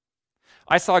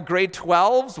 I saw grade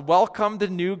 12s welcome the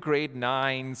new grade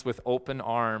 9s with open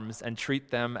arms and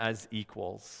treat them as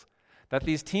equals. That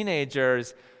these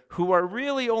teenagers, who are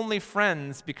really only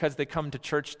friends because they come to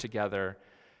church together,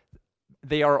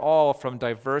 they are all from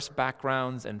diverse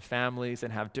backgrounds and families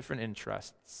and have different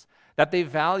interests. That they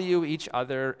value each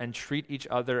other and treat each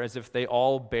other as if they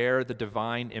all bear the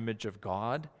divine image of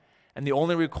God, and the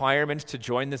only requirement to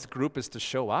join this group is to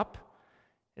show up.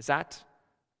 Is that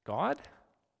God?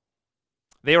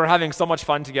 They were having so much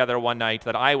fun together one night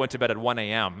that I went to bed at 1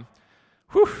 a.m.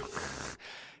 Whew.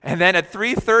 And then at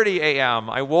 3:30 a.m.,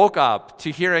 I woke up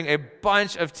to hearing a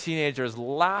bunch of teenagers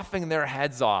laughing their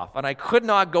heads off, and I could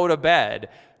not go to bed,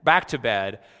 back to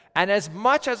bed. And as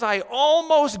much as I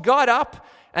almost got up,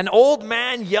 an old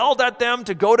man yelled at them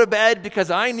to go to bed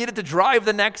because I needed to drive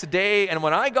the next day. And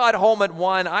when I got home at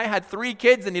 1, I had 3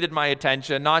 kids that needed my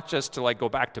attention, not just to go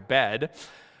back to bed.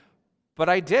 But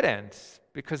I didn't,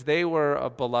 because they were a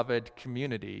beloved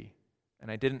community,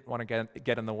 and I didn't want to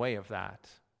get in the way of that.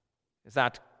 Is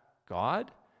that God?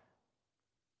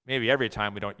 Maybe every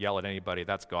time we don't yell at anybody,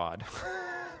 that's God.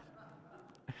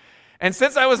 And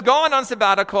since I was gone on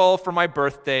sabbatical for my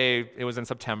birthday, it was in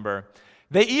September,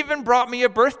 they even brought me a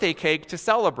birthday cake to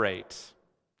celebrate.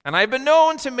 And I've been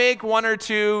known to make 1 or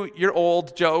 2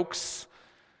 year-old jokes.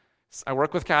 I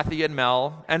work with Kathy and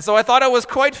Mel, and so I thought it was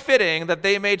quite fitting that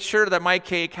they made sure that my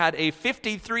cake had a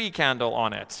 53 candle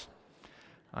on it.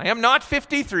 I am not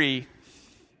 53.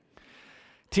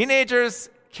 Teenagers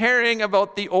caring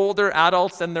about the older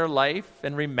adults in their life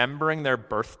and remembering their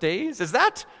birthdays, is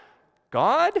that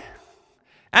God?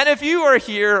 And if you are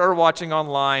here or watching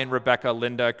online, Rebecca,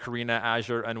 Linda, Karina,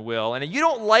 Azure, and Will, and you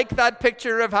don't like that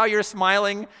picture of how you're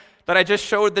smiling that I just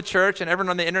showed the church and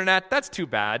everyone on the internet, that's too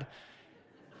bad.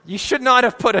 You should not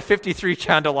have put a 53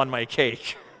 candle on my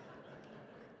cake.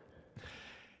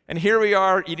 And here we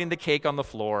are eating the cake on the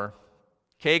floor.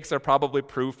 Cakes are probably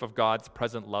proof of God's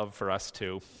present love for us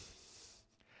too.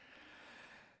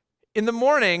 In the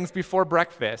mornings before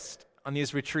breakfast on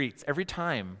these retreats, every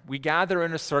time we gather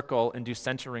in a circle and do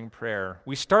centering prayer.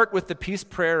 We start with the peace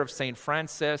prayer of St.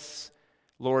 Francis,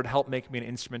 Lord, help make me an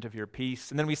instrument of your peace.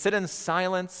 And then we sit in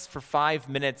silence for 5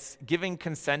 minutes, giving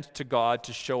consent to God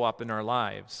to show up in our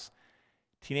lives.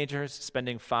 Teenagers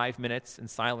spending 5 minutes in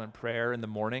silent prayer in the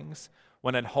mornings,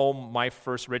 when at home my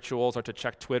first rituals are to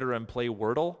check Twitter and play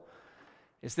Wordle.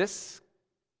 Is this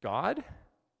God?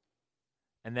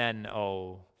 And then,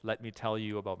 let me tell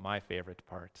you about my favorite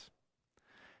part.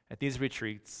 At these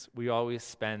retreats, we always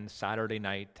spend Saturday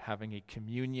night having a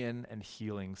communion and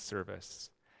healing service.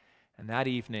 And that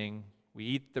evening, we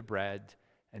eat the bread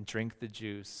and drink the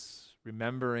juice,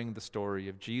 remembering the story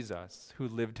of Jesus, who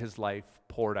lived his life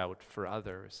poured out for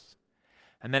others.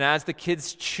 And then as the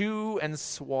kids chew and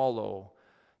swallow,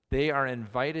 they are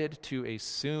invited to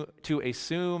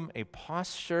assume a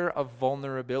posture of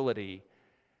vulnerability.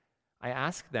 I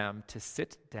ask them to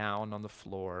sit down on the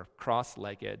floor,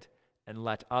 cross-legged, and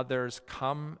let others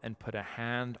come and put a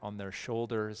hand on their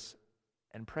shoulders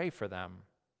and pray for them.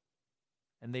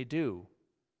 And they do.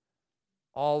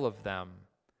 All of them.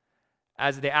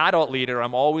 As the adult leader,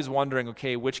 I'm always wondering,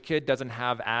 okay, which kid doesn't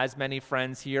have as many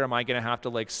friends here? Am I going to have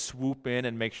to swoop in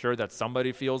and make sure that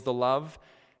somebody feels the love?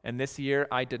 And this year,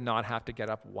 I did not have to get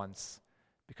up once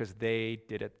because they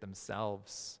did it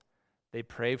themselves. They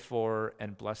pray for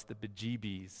and bless the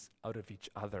bejeebies out of each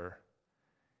other.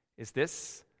 Is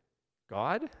this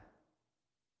God?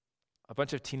 A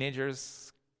bunch of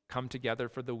teenagers come together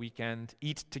for the weekend,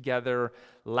 eat together,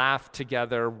 laugh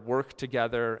together, work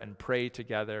together, and pray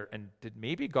together. And did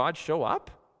maybe God show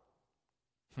up?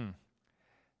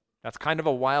 That's kind of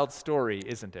a wild story,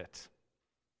 isn't it?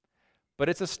 But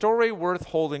it's a story worth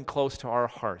holding close to our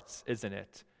hearts, isn't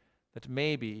it? That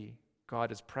maybe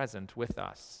God is present with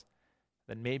us.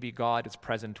 That maybe God is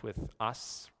present with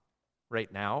us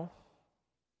right now.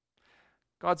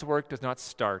 God's work does not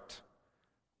start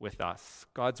with us.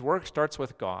 God's work starts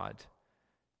with God.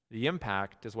 The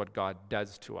impact is what God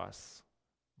does to us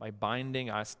by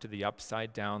binding us to the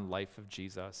upside-down life of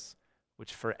Jesus,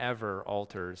 which forever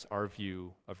alters our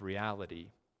view of reality.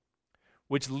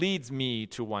 Which leads me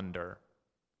to wonder,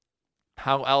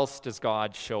 how else does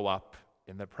God show up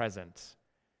in the present?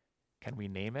 Can we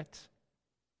name it?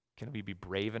 Can we be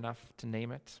brave enough to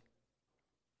name it?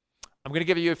 I'm going to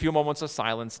give you a few moments of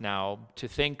silence now to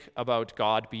think about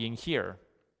God being here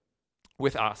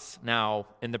with us now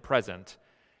in the present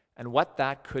and what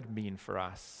that could mean for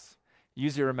us.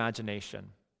 Use your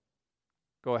imagination.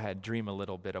 Go ahead, dream a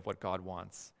little bit of what God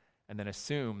wants, and then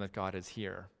assume that God is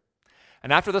here.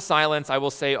 And after the silence, I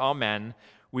will say amen.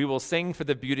 We will sing for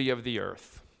the beauty of the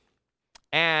earth.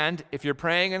 And if you're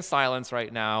praying in silence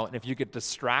right now, and if you get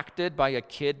distracted by a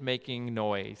kid making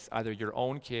noise, either your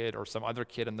own kid or some other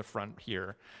kid in the front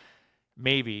here,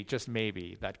 maybe, just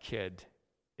maybe, that kid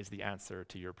is the answer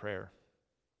to your prayer.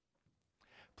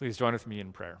 Please join with me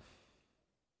in prayer.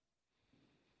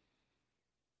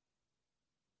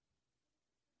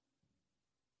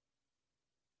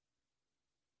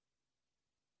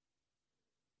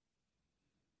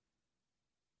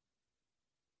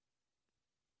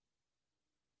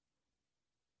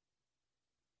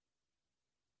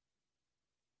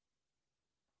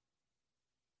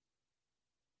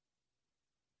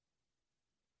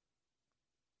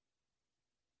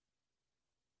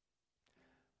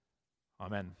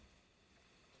 Amen.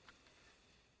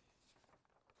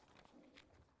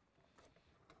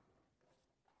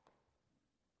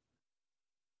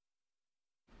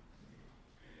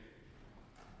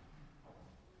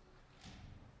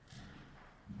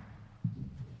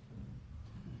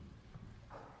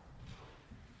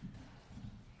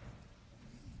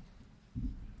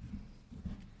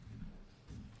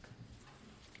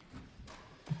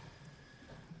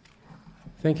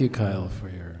 Thank you, Kyle, for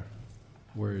your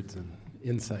words and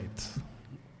insights.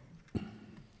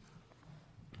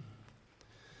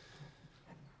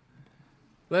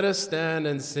 Let us stand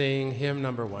and sing hymn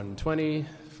number 120,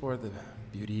 For the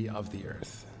Beauty of the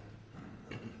Earth.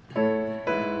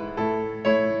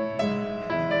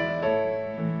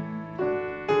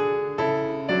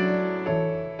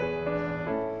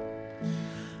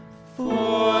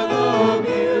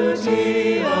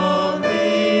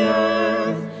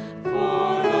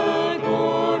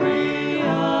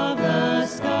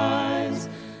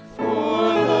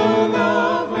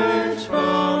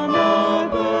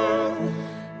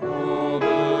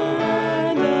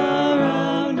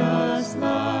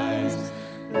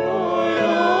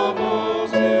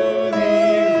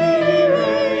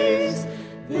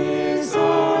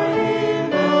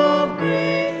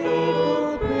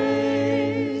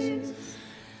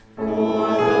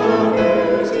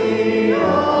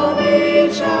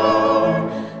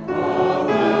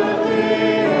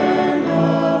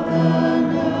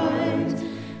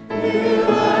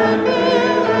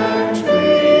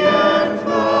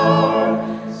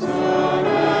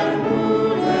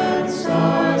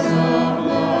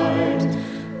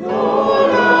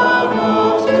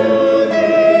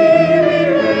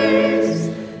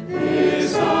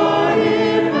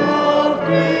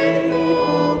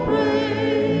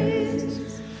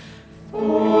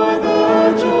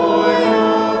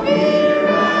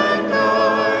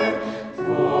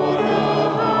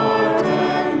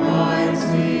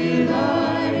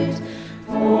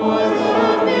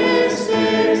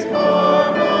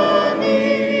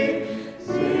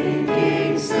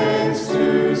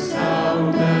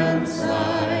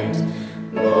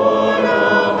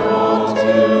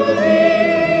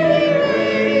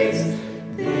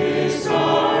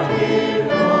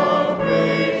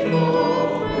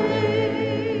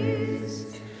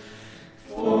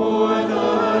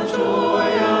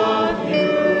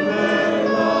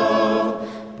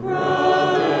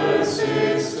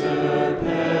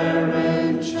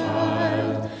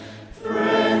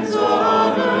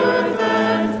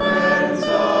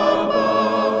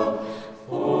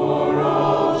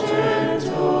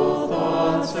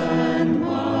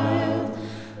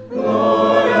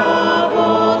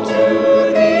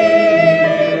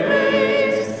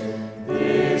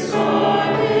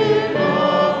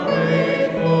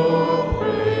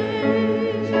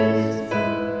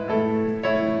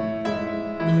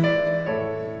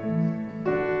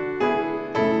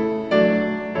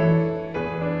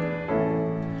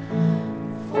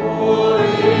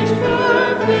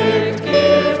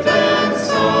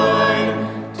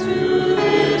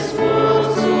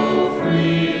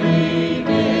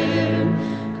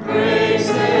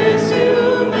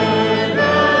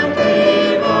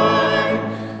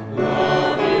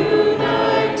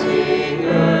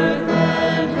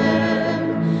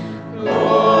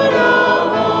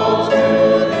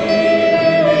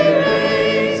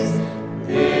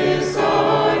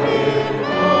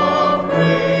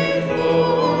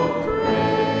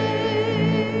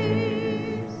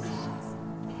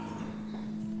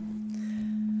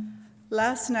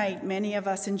 Last night, many of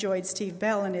us enjoyed Steve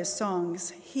Bell and his songs.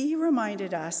 He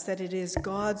reminded us that it is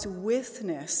God's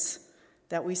witness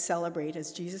that we celebrate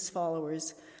as Jesus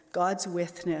followers, God's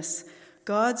witness,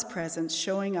 God's presence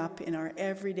showing up in our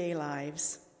everyday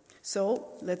lives. So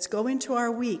let's go into our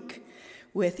week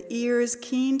with ears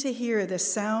keen to hear the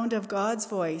sound of God's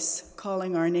voice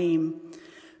calling our name.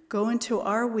 Go into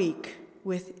our week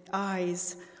with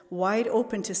eyes wide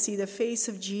open to see the face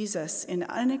of Jesus in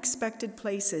unexpected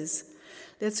places.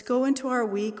 Let's go into our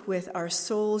week with our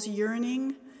souls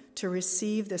yearning to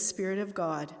receive the Spirit of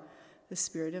God, the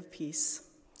Spirit of peace.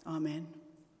 Amen.